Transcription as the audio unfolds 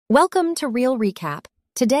Welcome to Real Recap.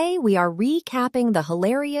 Today we are recapping the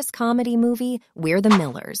hilarious comedy movie We're the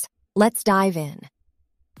Millers. Let's dive in.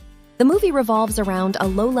 The movie revolves around a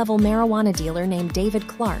low-level marijuana dealer named David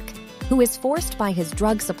Clark, who is forced by his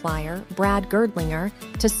drug supplier, Brad Gurdlinger,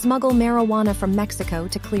 to smuggle marijuana from Mexico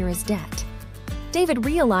to clear his debt. David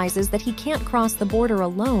realizes that he can't cross the border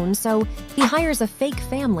alone, so he hires a fake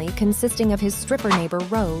family consisting of his stripper neighbor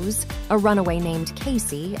Rose, a runaway named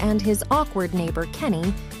Casey, and his awkward neighbor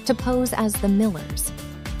Kenny to pose as the Millers.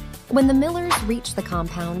 When the Millers reach the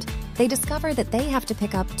compound, they discover that they have to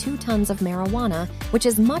pick up 2 tons of marijuana, which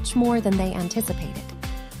is much more than they anticipated.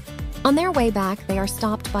 On their way back, they are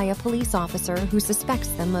stopped by a police officer who suspects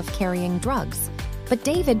them of carrying drugs, but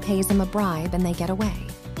David pays him a bribe and they get away.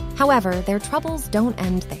 However, their troubles don't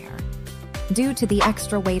end there. Due to the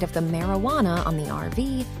extra weight of the marijuana on the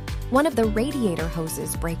RV, one of the radiator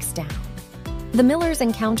hoses breaks down. The Millers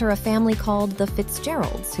encounter a family called the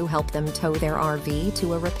Fitzgeralds who help them tow their RV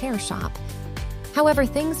to a repair shop. However,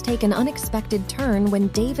 things take an unexpected turn when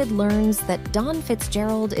David learns that Don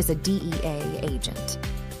Fitzgerald is a DEA agent.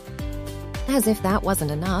 As if that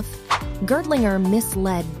wasn't enough, Gurdlinger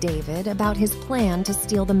misled David about his plan to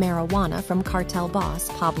steal the marijuana from cartel boss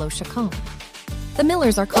Pablo Chacon. The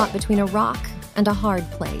Millers are caught between a rock and a hard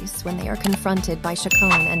place when they are confronted by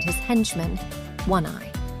Chacon and his henchman, One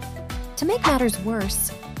Eye. To make matters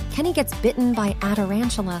worse, Kenny gets bitten by a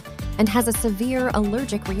tarantula and has a severe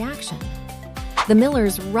allergic reaction. The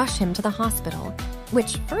Millers rush him to the hospital,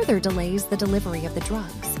 which further delays the delivery of the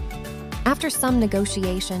drugs. After some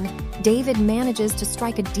negotiation, David manages to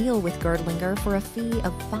strike a deal with Gurdlinger for a fee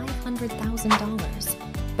of $500,000.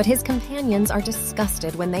 But his companions are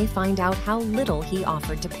disgusted when they find out how little he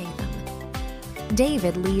offered to pay them.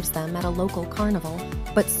 David leaves them at a local carnival,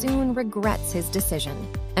 but soon regrets his decision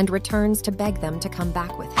and returns to beg them to come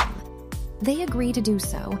back with him. They agree to do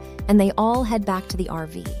so, and they all head back to the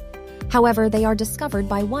RV. However, they are discovered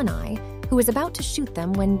by One Eye, who is about to shoot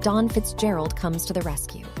them when Don Fitzgerald comes to the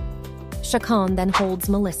rescue. Chacon then holds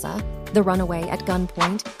Melissa, the runaway, at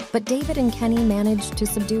gunpoint, but David and Kenny manage to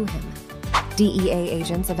subdue him. DEA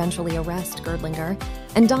agents eventually arrest Gurdlinger,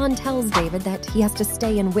 and Don tells David that he has to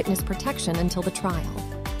stay in witness protection until the trial.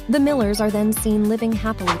 The Millers are then seen living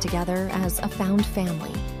happily together as a found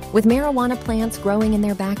family, with marijuana plants growing in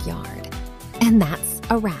their backyard. And that's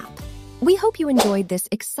a wrap. We hope you enjoyed this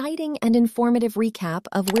exciting and informative recap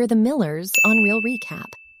of We're the Millers on Real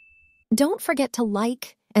Recap. Don't forget to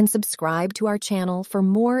like and subscribe to our channel for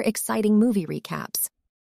more exciting movie recaps.